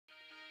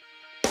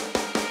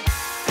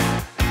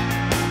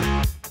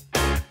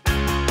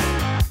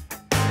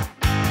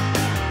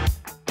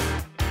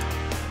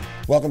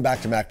Welcome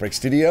back to MacBreak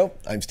Studio.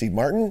 I'm Steve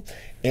Martin,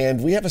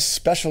 and we have a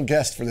special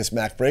guest for this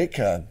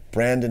MacBreak,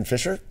 Brandon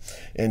Fisher,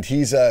 and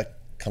he's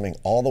coming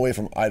all the way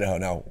from Idaho.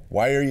 Now,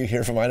 why are you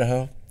here from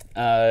Idaho?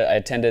 I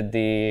attended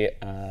the,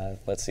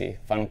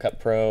 Final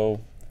Cut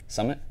Pro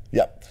Summit.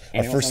 Yep,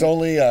 our first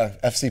only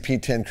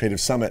FCP10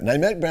 Creative Summit. And I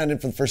met Brandon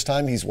for the first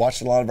time. He's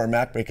watched a lot of our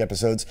MacBreak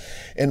episodes,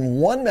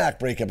 and one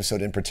MacBreak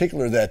episode in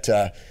particular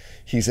that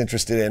he's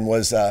interested in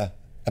was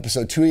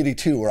episode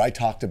 282, where I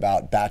talked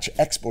about batch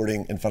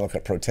exporting in Final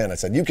Cut Pro 10. I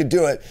said, you could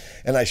do it,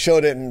 and I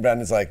showed it, and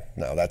Brandon's like,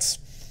 no, that's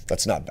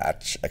not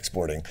batch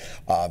exporting.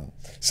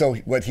 So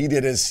what he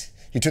did is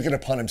he took it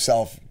upon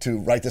himself to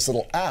write this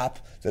little app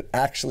that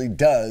actually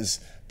does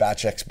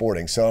batch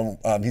exporting. So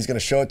he's going to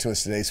show it to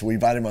us today, so we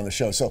invite him on the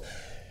show. So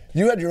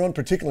you had your own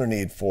particular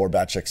need for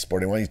batch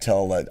exporting. Why don't you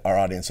tell our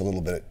audience a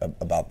little bit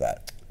about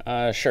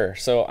that? Sure.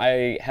 So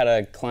I had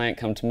a client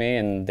come to me,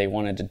 and they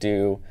wanted to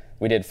do,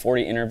 we did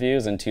 40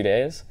 interviews in 2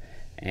 days,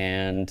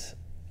 and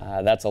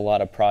that's a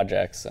lot of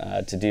projects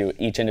to do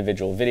each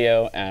individual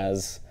video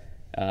as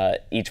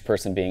each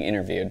person being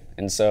interviewed.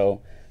 And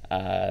so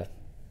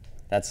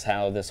that's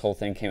how this whole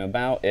thing came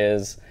about.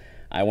 Is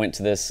I went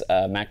to this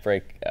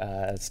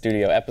MacBreak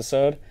studio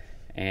episode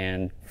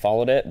and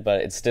followed it,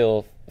 but it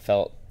still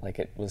felt like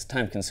it was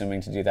time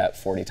consuming to do that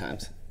 40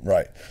 times.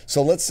 Right.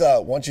 So let's,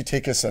 why don't you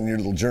take us on your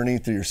little journey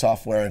through your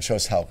software and show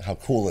us how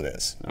cool it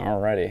is.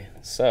 Alrighty.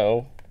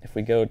 So if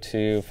we go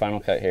to Final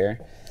Cut here,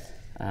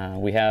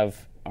 we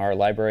have our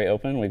library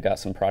open. We've got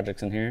some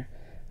projects in here.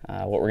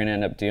 What we're going to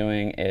end up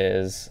doing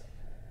is,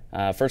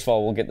 first of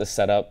all, we'll get this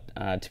set up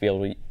to be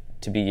able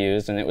to be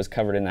used, and it was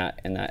covered in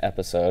that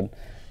episode.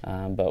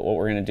 But what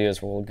we're going to do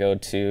is we'll go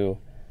to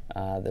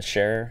the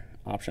share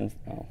option.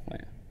 Oh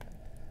wait.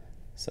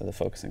 So the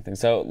focusing thing.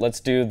 So let's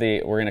do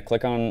the. We're going to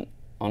click on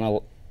a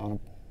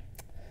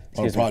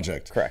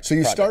project. Correct. So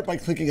you start by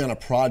clicking on a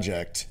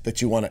project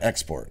that you want to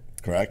export.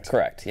 Correct.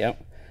 Correct.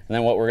 Yep. And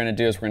then what we're going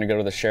to do is we're going to go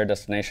to the share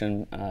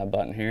destination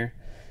button here,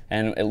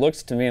 and it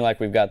looks to me like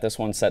we've got this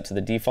one set to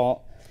the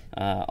default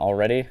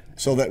already.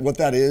 So that what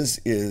that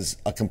is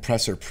a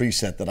compressor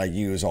preset that I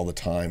use all the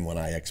time when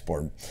I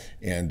export,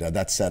 and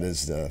that set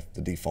is the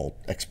default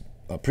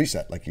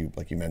preset, like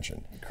you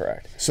mentioned.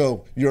 Correct.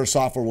 So your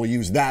software will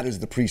use that as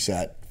the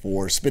preset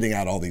for spitting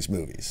out all these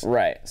movies.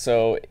 Right.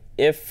 So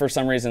if for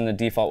some reason the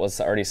default was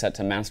already set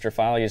to master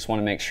file, you just want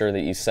to make sure that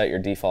you set your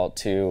default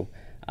to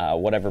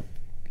whatever,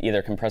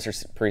 either compressor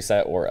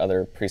preset or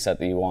other preset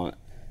that you want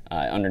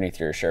underneath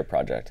your share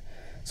project.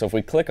 So if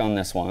we click on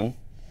this one,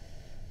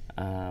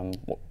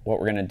 what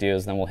we're going to do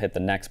is then we'll hit the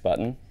next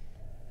button.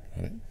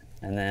 Right.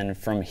 And then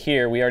from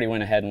here, we already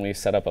went ahead and we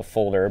set up a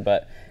folder,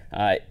 but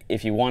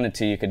if you wanted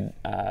to, you could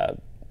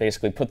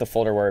basically put the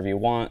folder wherever you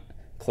want,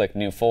 click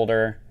new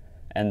folder,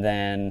 and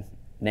then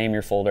name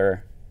your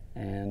folder,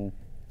 and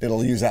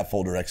it'll use that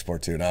folder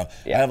export too. Now,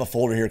 yeah. I have a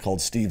folder here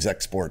called Steve's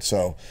Export.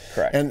 So,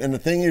 correct. And the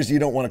thing is, you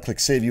don't want to click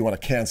save. You want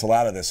to cancel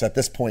out of this. At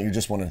this point, you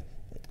just want to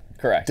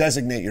correct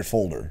designate your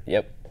folder.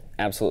 Yep,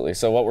 absolutely.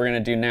 So what we're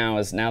going to do now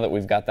is, now that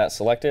we've got that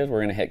selected, we're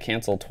going to hit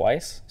cancel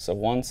twice. So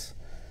once,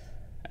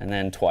 and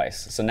then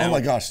twice. So now. Oh my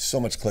gosh, so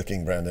much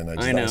clicking, Brandon. I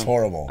know. That was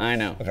horrible. I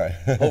know. Okay.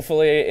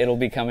 Hopefully, it'll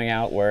be coming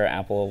out where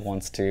Apple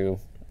wants to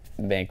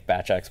make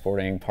batch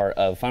exporting part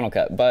of Final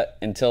Cut. But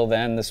until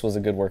then, this was a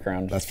good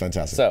workaround. That's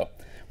fantastic. So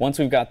once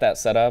we've got that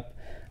set up,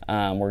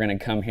 we're going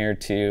to come here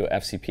to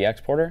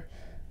FCPXporter,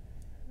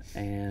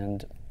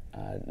 and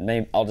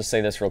I'll just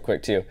say this real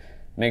quick too.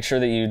 Make sure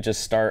that you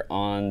just start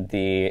on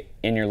the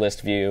in your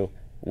list view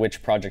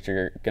which project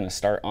you're going to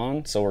start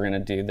on. So we're going to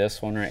do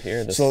this one right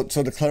here. So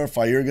to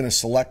clarify, you're going to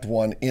select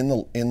one in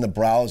the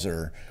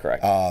browser.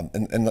 Correct.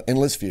 In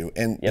list view,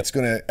 and yep. It's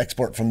going to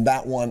export from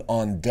that one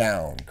on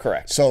down.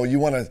 Correct. So you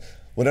want to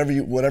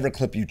whatever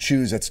clip you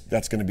choose,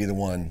 that's going to be the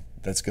one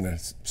that's going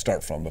to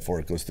start from before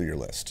it goes through your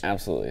list.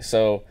 Absolutely.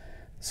 So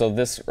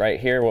this right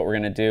here, what we're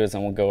going to do is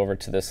then we'll go over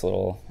to this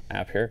little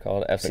app here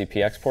called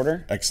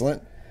FCPXporter.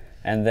 Excellent.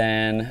 And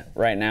then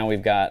right now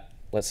we've got,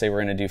 let's say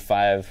we're going to do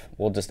 5.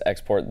 We'll just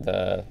export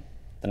the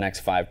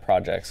next 5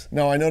 projects.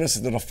 No, I noticed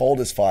that the default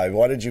is 5.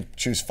 Why did you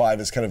choose 5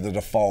 as kind of the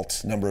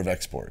default number of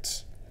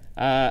exports?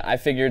 I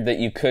figured that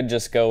you could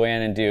just go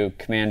in and do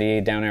Command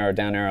E, down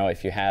arrow,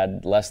 if you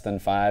had less than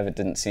 5. It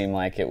didn't seem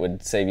like it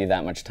would save you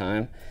that much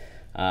time.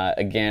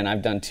 Again,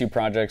 I've done 2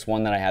 projects,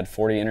 one that I had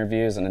 40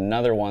 interviews and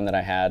another one that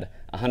I had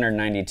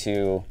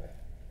 192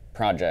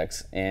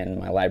 projects in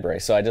my library.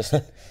 So I just,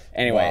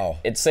 anyway, wow.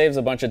 It saves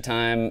a bunch of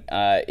time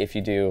if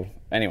you do,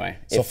 anyway.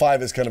 So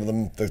 5 is kind of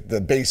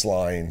the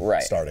baseline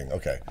right. starting,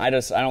 okay. I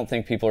don't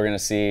think people are going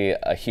to see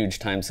a huge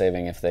time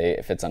saving if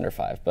it's under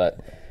 5, but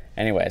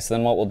anyway, so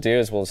then what we'll do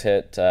is we'll just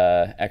hit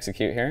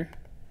execute here,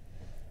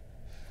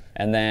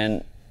 and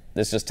then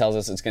this just tells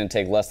us it's going to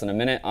take less than a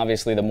minute.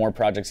 Obviously, the more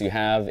projects you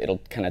have,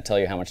 it'll kind of tell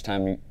you how much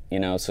time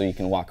so you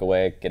can walk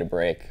away, get a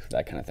break,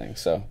 that kind of thing.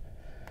 So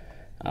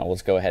we'll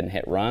just go ahead and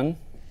hit run,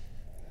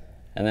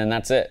 and then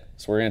that's it.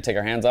 So we're going to take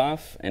our hands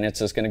off, and it's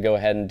just going to go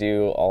ahead and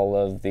do all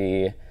of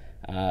the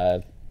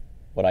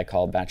what I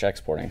call batch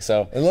exporting.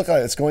 So and look,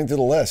 it's going through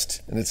the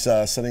list, and it's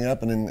setting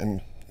up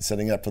and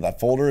setting up for that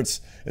folder.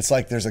 It's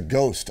like there's a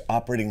ghost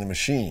operating the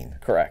machine.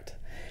 correct.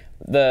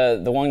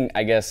 The one,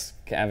 I guess,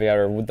 caveat,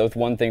 or the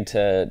one thing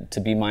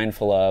to be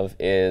mindful of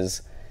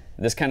is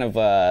this kind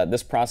of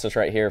this process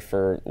right here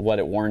for what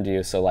it warned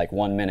you. So like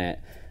 1 minute,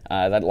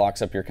 that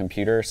locks up your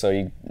computer. So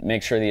you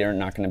make sure that you're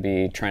not going to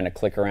be trying to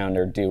click around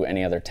or do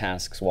any other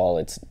tasks while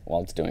it's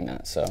doing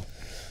that. So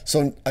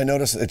I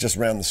noticed it just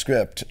ran the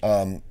script,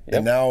 and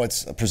now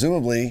it's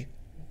presumably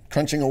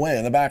crunching away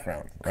in the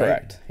background. Right?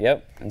 Correct.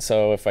 Yep. And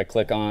so if I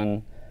click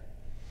on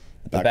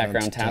the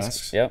background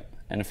tasks, yep,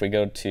 and if we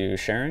go to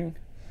sharing.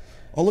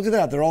 Oh, look at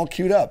that. They're all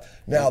queued up.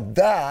 Now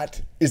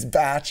that is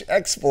batch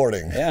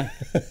exporting. Yeah.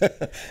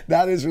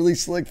 That is really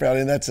slick, Brownie,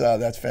 and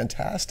that's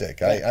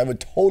fantastic. Yeah. I would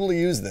totally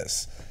use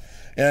this.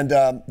 And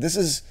this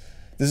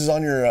is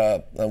on your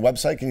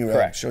website. Can you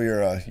show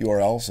your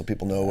URL so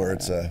people know where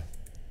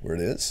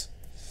it is?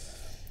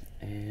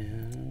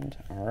 And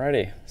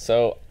alrighty.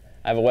 So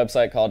I have a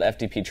website called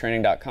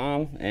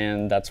ftptraining.com,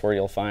 and that's where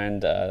you'll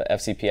find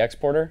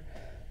FCPXporter.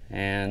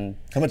 And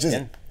how much is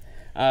it?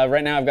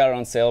 Right now I've got it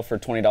on sale for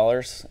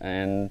 $20,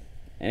 and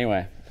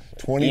anyway.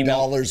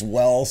 $20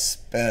 well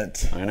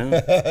spent. I know.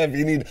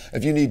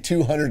 if you need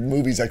 200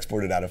 movies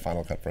exported out of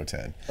Final Cut Pro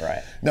 10.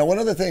 Right. Now, one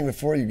other thing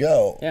before you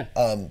go. Yeah.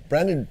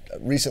 Brandon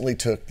recently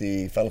took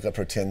the Final Cut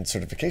Pro 10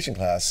 certification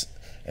class,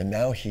 and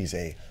now he's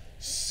a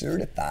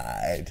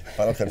certified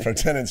Final Cut Pro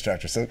 10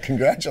 instructor. So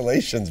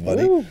congratulations,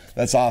 buddy. Woo.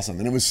 That's awesome.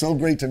 And it was so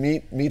great to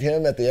meet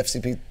him at the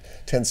FCP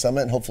 10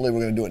 Summit, and hopefully we're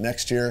going to do it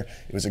next year.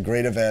 It was a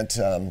great event.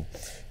 It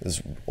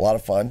was a lot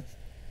of fun.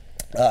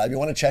 If you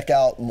want to check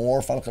out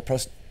more Final Cut Pro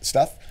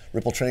stuff,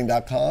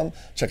 rippletraining.com.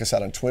 Check us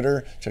out on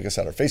Twitter. Check us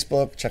out on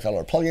Facebook. Check out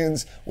our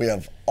plugins. We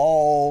have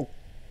all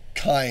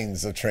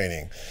kinds of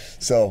training.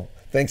 So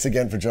thanks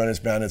again for joining us,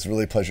 Brandon. It's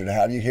really a pleasure to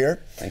have you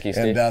here. Thank you,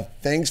 Steve. And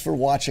thanks for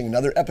watching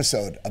another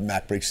episode of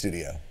MacBreak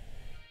Studio.